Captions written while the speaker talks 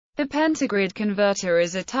The Pentagrid converter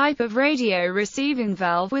is a type of radio receiving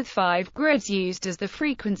valve with 5 grids used as the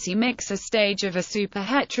frequency mixer stage of a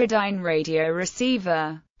superheterodyne radio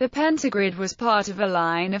receiver. The Pentagrid was part of a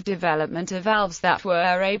line of development of valves that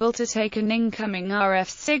were able to take an incoming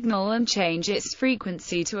RF signal and change its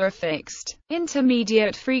frequency to a fixed,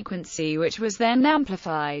 intermediate frequency which was then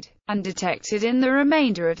amplified and detected in the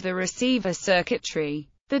remainder of the receiver circuitry.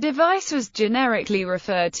 The device was generically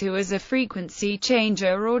referred to as a frequency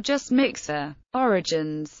changer or just mixer.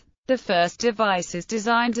 Origins. The first devices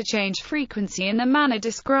designed to change frequency in the manner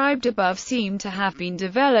described above seem to have been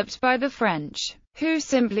developed by the French, who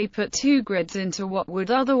simply put 2 grids into what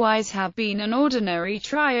would otherwise have been an ordinary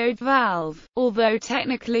triode valve. Although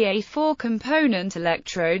technically a 4-component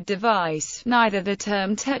electrode device, neither the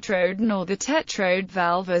term tetrode nor the tetrode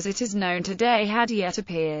valve as it is known today had yet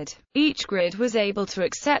appeared. Each grid was able to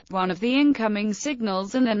accept one of the incoming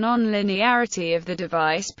signals, and the non-linearity of the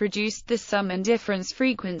device produced the sum and difference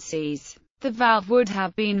frequencies. The valve would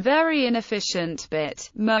have been very inefficient, but,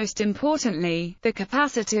 most importantly, the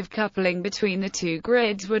capacitive coupling between the 2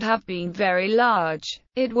 grids would have been very large.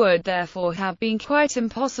 It would therefore have been quite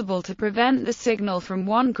impossible to prevent the signal from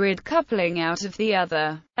one grid coupling out of the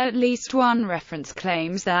other. At least one reference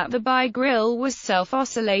claims that the bi-grill was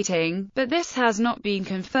self-oscillating, but this has not been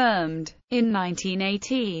confirmed. In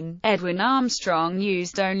 1918, Edwin Armstrong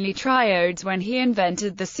used only triodes when he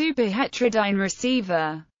invented the superheterodyne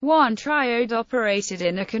receiver. One triode operated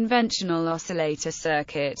in a conventional oscillator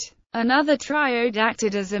circuit. Another triode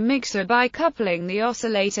acted as a mixer by coupling the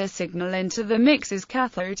oscillator signal into the mixer's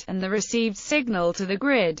cathode, and the received signal to the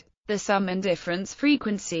grid. The sum and difference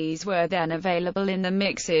frequencies were then available in the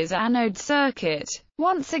mixer's anode circuit.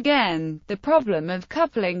 Once again, the problem of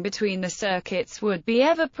coupling between the circuits would be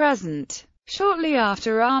ever present. Shortly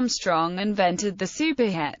after Armstrong invented the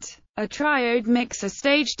superhet, a triode mixer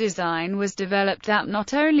stage design was developed that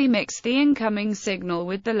not only mixed the incoming signal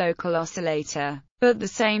with the local oscillator, but the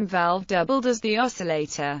same valve doubled as the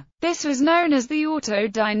oscillator. This was known as the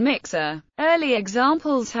autodyne mixer. Early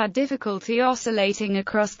examples had difficulty oscillating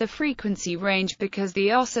across the frequency range because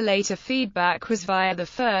the oscillator feedback was via the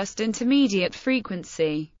first intermediate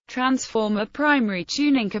frequency transformer primary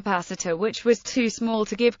tuning capacitor, which was too small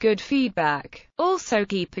to give good feedback. Also,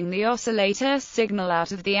 keeping the oscillator signal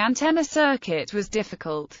out of the antenna circuit was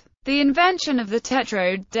difficult. The invention of the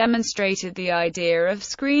tetrode demonstrated the idea of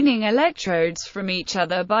screening electrodes from each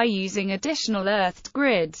other by using additional earthed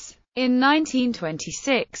grids. In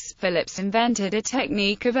 1926, Phillips invented a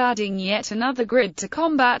technique of adding yet another grid to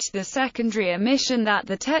combat the secondary emission that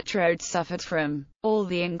the tetrode suffered from. All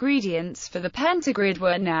the ingredients for the pentagrid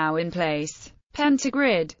were now in place.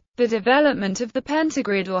 Pentagrid. The development of the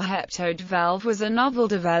pentagrid or heptode valve was a novel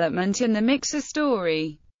development in the mixer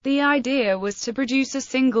story. The idea was to produce a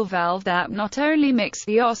single valve that not only mixed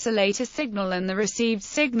the oscillator signal and the received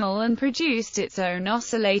signal and produced its own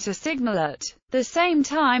oscillator signal at the same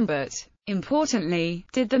time, but, importantly,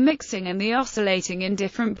 did the mixing and the oscillating in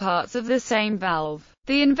different parts of the same valve.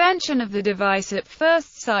 The invention of the device at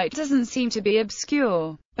first sight doesn't seem to be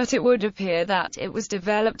obscure, but it would appear that it was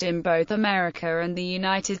developed in both America and the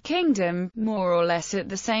United Kingdom, more or less at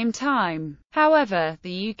the same time. However,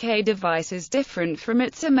 the UK device is different from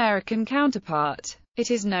its American counterpart. It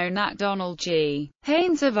is known that Donald G.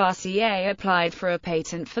 Haynes of RCA applied for a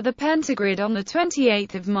patent for the pentagrid on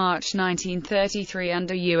 28 March 1933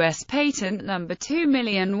 under U.S. Patent No.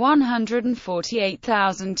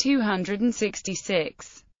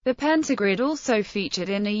 2,148,266. The pentagrid also featured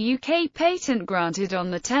in a UK patent granted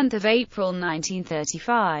on 10 April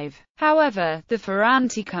 1935. However, the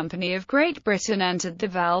Ferranti Company of Great Britain entered the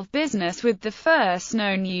valve business with the first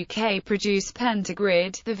known UK-produced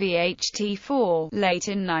pentagrid, the VHT4, late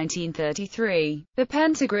in 1933. The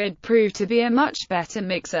pentagrid proved to be a much better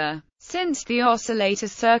mixer. Since the oscillator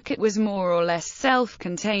circuit was more or less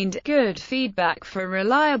self-contained, good feedback for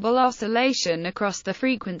reliable oscillation across the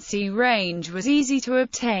frequency range was easy to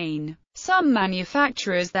obtain. Some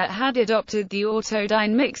manufacturers that had adopted the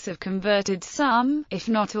autodyne mix have converted some, if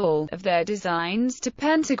not all, of their designs to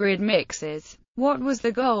pentagrid mixes. What was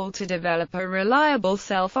the goal? To develop a reliable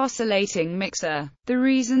self-oscillating mixer. The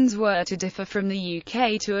reasons were to differ from the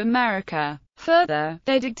UK to America. Further,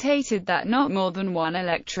 they dictated that not more than one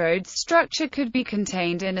electrode structure could be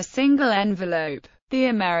contained in a single envelope. The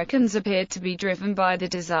Americans appeared to be driven by the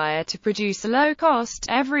desire to produce a low-cost,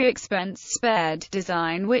 every-expense-spared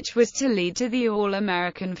design which was to lead to the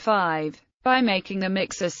all-American 5. By making the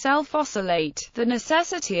mixer self-oscillate, the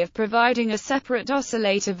necessity of providing a separate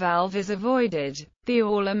oscillator valve is avoided. The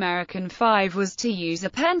All-American 5 was to use a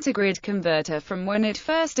Pentagrid converter from when it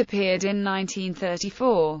first appeared in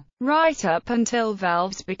 1934, right up until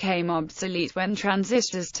valves became obsolete when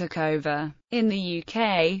transistors took over. In the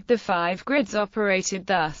UK, the 5 grids operated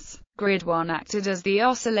thus. Grid 1 acted as the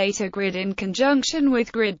oscillator grid in conjunction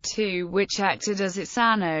with Grid 2, which acted as its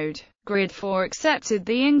anode. Grid 4 accepted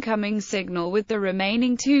the incoming signal with the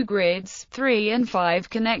remaining two grids, 3 and 5,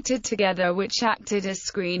 connected together, which acted as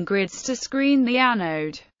screen grids to screen the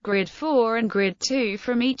anode, Grid 4 and Grid 2,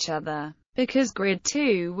 from each other. Because Grid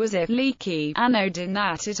 2 was a leaky anode in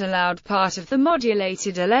that it allowed part of the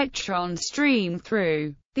modulated electron stream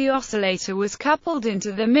through, the oscillator was coupled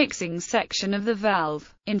into the mixing section of the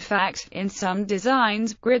valve. In fact, in some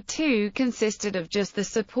designs, Grid 2 consisted of just the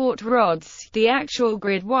support rods, the actual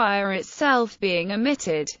grid wire itself being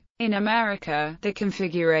omitted. In America, the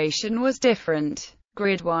configuration was different.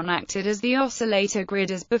 Grid 1 acted as the oscillator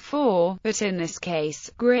grid as before, but in this case,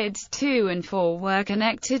 grids 2 and 4 were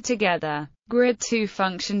connected together. Grid 2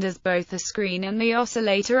 functioned as both the screen and the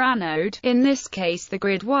oscillator anode. In this case, the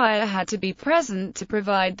grid wire had to be present to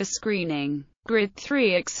provide the screening. Grid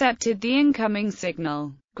 3 accepted the incoming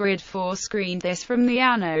signal. Grid 4 screened this from the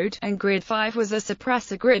anode, and Grid 5 was a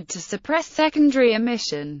suppressor grid to suppress secondary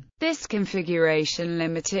emission. This configuration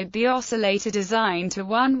limited the oscillator design to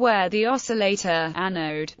one where the oscillator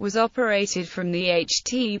anode was operated from the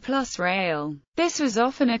HT+ rail. This was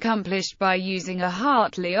often accomplished by using a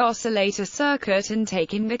Hartley oscillator circuit and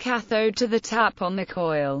taking the cathode to the tap on the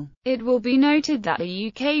coil. It will be noted that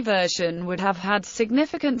the UK version would have had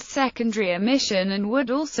significant secondary emission and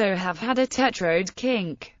would also have had a tetrode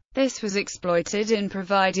kink. This was exploited in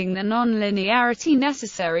providing the non-linearity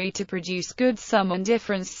necessary to produce good sum and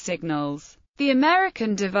difference signals. The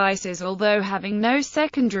American devices, although having no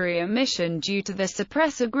secondary emission due to the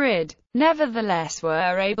suppressor grid, nevertheless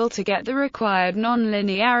were able to get the required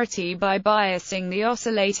non-linearity by biasing the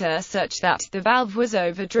oscillator such that the valve was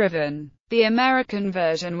overdriven. The American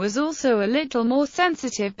version was also a little more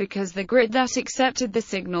sensitive because the grid that accepted the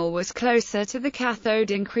signal was closer to the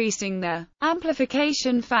cathode, increasing the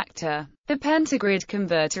amplification factor. The Pentagrid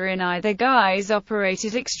converter in either guise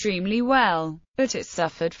operated extremely well, but it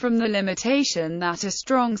suffered from the limitation that a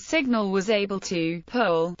strong signal was able to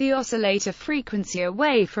pull the oscillator frequency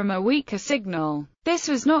away from a weaker signal. This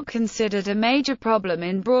was not considered a major problem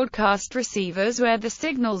in broadcast receivers where the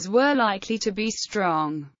signals were likely to be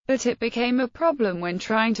strong, but it became a problem when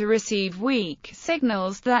trying to receive weak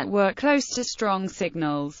signals that were close to strong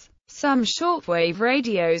signals. Some shortwave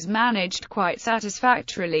radios managed quite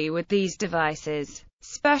satisfactorily with these devices.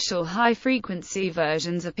 Special high-frequency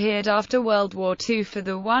versions appeared after World War II for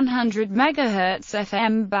the 100 MHz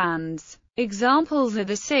FM bands. Examples are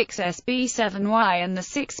the 6SB7Y and the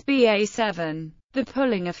 6BA7. The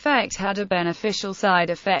pulling effect had a beneficial side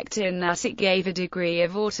effect in that it gave a degree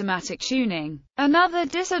of automatic tuning. Another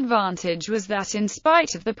disadvantage was that in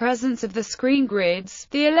spite of the presence of the screen grids,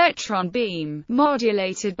 the electron beam,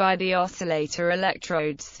 modulated by the oscillator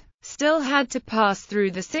electrodes, still had to pass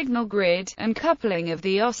through the signal grid, and coupling of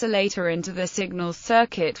the oscillator into the signal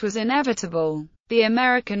circuit was inevitable. The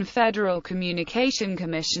American Federal Communication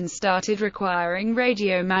Commission started requiring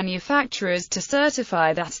radio manufacturers to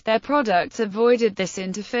certify that their products avoided this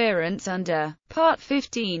interference under Part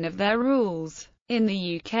 15 of their rules. In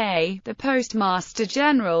the UK, the Postmaster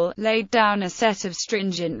General laid down a set of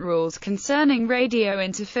stringent rules concerning radio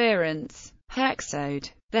interference. Hexode.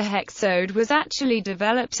 The hexode was actually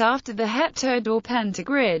developed after the heptode or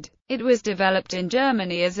pentagrid. It was developed in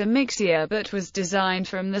Germany as a mixture but was designed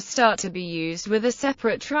from the start to be used with a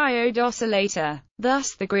separate triode oscillator.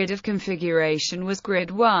 Thus the grid of configuration was Grid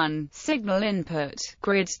 1, signal input,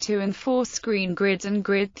 Grids 2 and 4 screen grids, and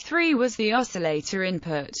Grid 3 was the oscillator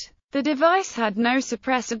input. The device had no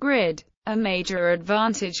suppressor grid. A major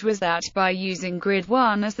advantage was that by using Grid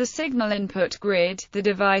 1 as the signal input grid, the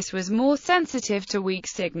device was more sensitive to weak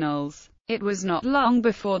signals. It was not long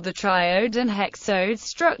before the triode and hexode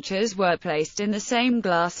structures were placed in the same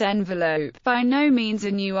glass envelope, by no means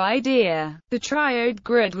a new idea. The triode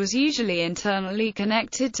grid was usually internally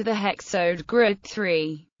connected to the hexode Grid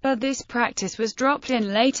 3. But this practice was dropped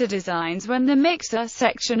in later designs when the mixer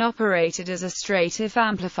section operated as a straight-if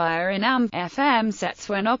amplifier in AM/FM sets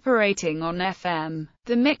when operating on FM,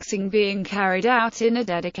 the mixing being carried out in a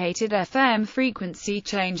dedicated FM frequency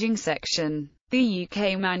changing section. The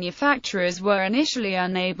UK manufacturers were initially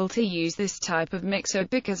unable to use this type of mixer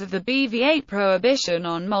because of the BV8 prohibition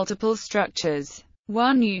on multiple structures.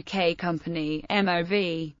 One UK company,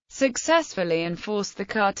 MOV, successfully enforced the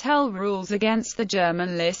cartel rules against the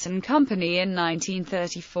German Listen Company in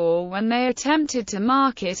 1934 when they attempted to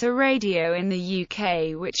market a radio in the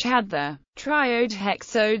UK which had the triode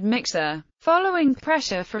hexode mixer. Following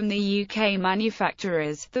pressure from the UK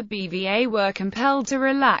manufacturers, the BVA were compelled to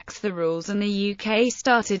relax the rules and the UK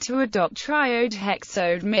started to adopt triode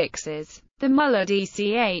hexode mixes. The Muller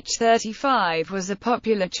DCH-35 was a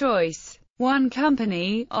popular choice. One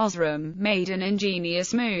company, Osram, made an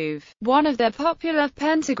ingenious move. One of their popular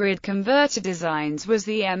Pentagrid converter designs was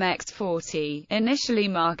the MX40, initially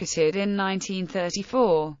marketed in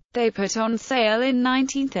 1934. They put on sale in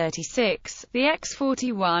 1936, the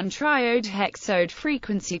X41 triode hexode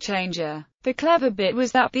frequency changer. The clever bit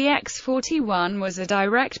was that the X41 was a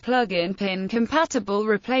direct plug-in pin-compatible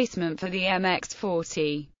replacement for the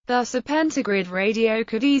MX40. Thus a Pentagrid radio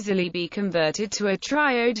could easily be converted to a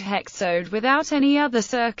triode hexode without any other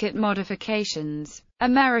circuit modifications.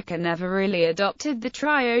 America never really adopted the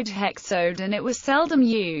triode hexode and it was seldom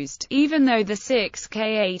used, even though the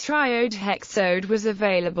 6Ka triode hexode was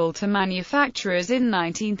available to manufacturers in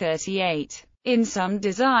 1938. In some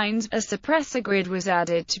designs, a suppressor grid was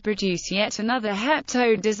added to produce yet another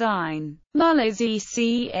heptode design. Muller's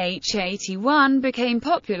ECH81 became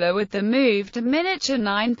popular with the move to miniature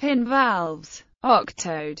 9-pin valves.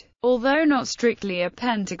 Octode. Although not strictly a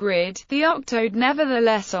pentagrid, the octode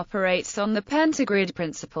nevertheless operates on the pentagrid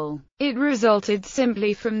principle. It resulted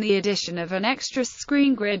simply from the addition of an extra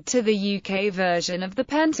screen grid to the UK version of the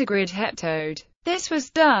pentagrid heptode. This was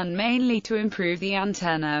done mainly to improve the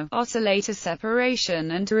antenna oscillator separation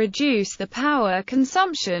and to reduce the power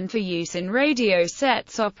consumption for use in radio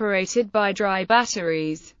sets operated by dry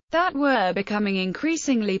batteries that were becoming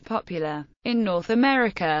increasingly popular. In North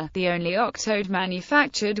America, the only octode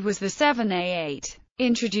manufactured was the 7A8.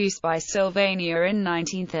 Introduced by Sylvania in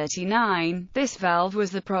 1939, this valve was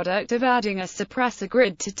the product of adding a suppressor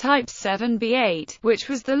grid to Type 7B8, which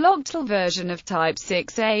was the Logtel version of Type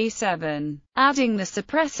 6A7. Adding the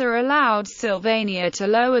suppressor allowed Sylvania to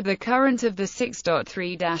lower the current of the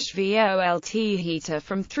 6.3-volt heater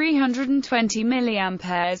from 320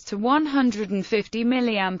 mA to 150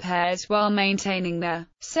 mA while maintaining the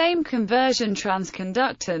same conversion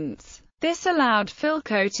transconductance. This allowed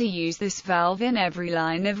Philco to use this valve in every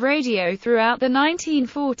line of radio throughout the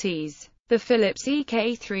 1940s. The Philips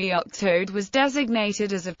EK3 octode was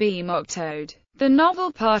designated as a beam octode. The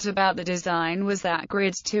novel part about the design was that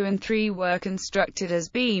grids 2 and 3 were constructed as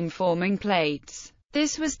beam-forming plates.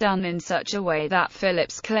 This was done in such a way that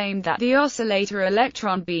Philips claimed that the oscillator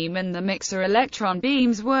electron beam and the mixer electron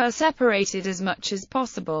beams were separated as much as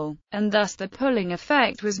possible, and thus the pulling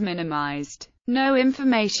effect was minimized. No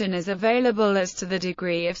information is available as to the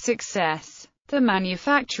degree of success. The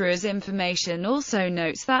manufacturer's information also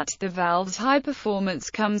notes that the valve's high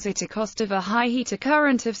performance comes at a cost of a high heater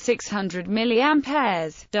current of 600 mA,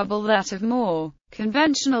 double that of more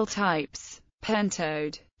conventional types.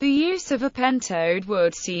 Pentode. The use of a pentode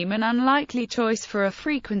would seem an unlikely choice for a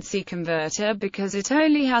frequency converter because it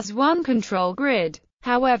only has one control grid.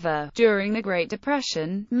 However, during the Great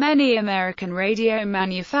Depression, many American radio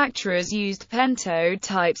manufacturers used pentode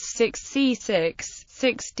types 6C6,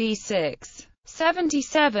 6D6,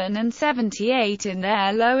 77 and 78 in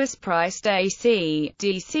their lowest-priced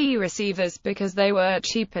AC/DC receivers because they were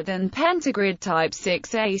cheaper than Pentagrid type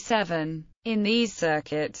 6A7. In these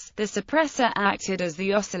circuits, the suppressor acted as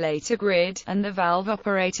the oscillator grid, and the valve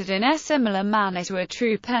operated in a similar manner to a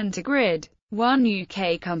true pentagrid. One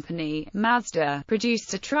UK company, Mazda,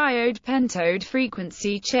 produced a triode pentode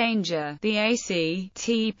frequency changer, the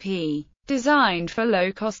AC/TP, designed for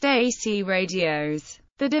low-cost AC radios.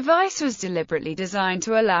 The device was deliberately designed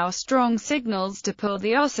to allow strong signals to pull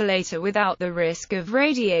the oscillator without the risk of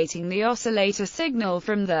radiating the oscillator signal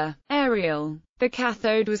from the aerial. The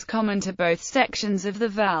cathode was common to both sections of the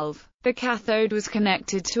valve. The cathode was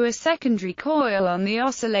connected to a secondary coil on the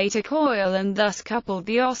oscillator coil and thus coupled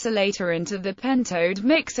the oscillator into the pentode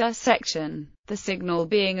mixer section, the signal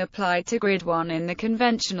being applied to grid 1 in the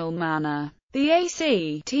conventional manner. The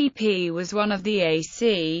AC/TP was one of the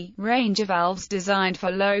AC range of valves designed for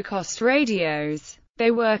low-cost radios. They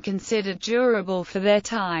were considered durable for their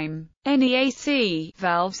time. Any AC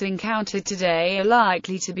valves encountered today are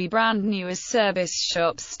likely to be brand new as service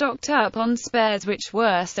shops stocked up on spares which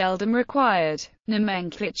were seldom required.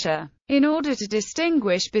 Nomenclature. In order to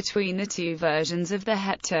distinguish between the two versions of the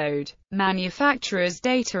heptode, manufacturers'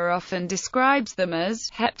 data often describes them as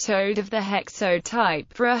heptode of the hexode type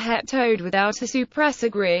for a heptode without a suppressor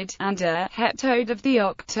grid, and a heptode of the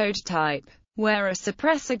octode type, where a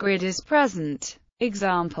suppressor grid is present.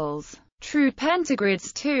 Examples: True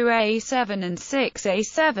Pentagrids 2A7 and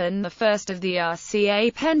 6A7, the first of the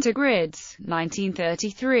RCA Pentagrids,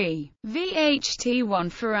 1933.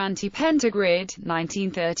 VHT1 for Anti-Pentagrid,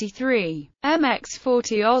 1933.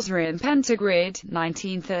 MX40 Osram Pentagrid,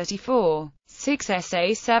 1934.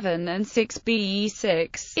 6SA7 and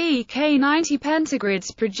 6BE6, EK90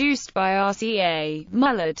 pentagrids produced by RCA,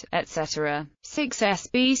 Mullard, etc.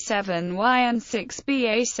 6SB7Y and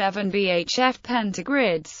 6BA7 BHF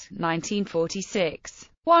pentagrids,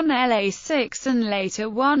 1946. 1LA6 and later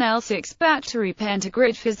 1L6 battery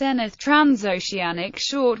pentagrid for Zenith transoceanic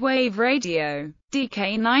shortwave radio.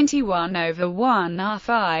 DK91 over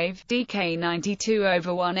 1R5, DK92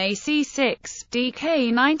 over 1AC6,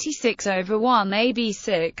 DK96 over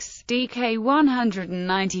 1AB6,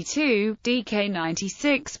 DK192,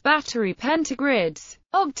 DK96 battery pentagrids.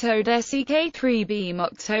 Octode SEK3 beam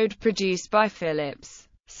octode produced by Philips.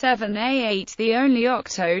 7A8 the only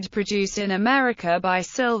octode produced in America by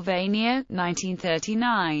Sylvania,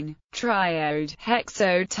 1939. Triode,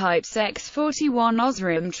 hexode types X41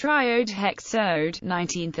 Osram triode hexode,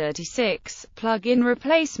 1936, plug-in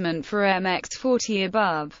replacement for MX40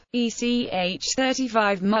 above.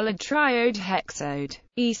 ECH35 Mullard triode hexode.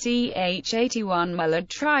 ECH81 Mullard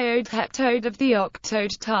triode heptode of the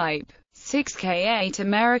octode type. 6K8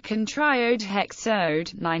 American triode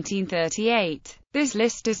hexode, 1938. This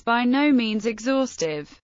list is by no means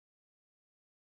exhaustive.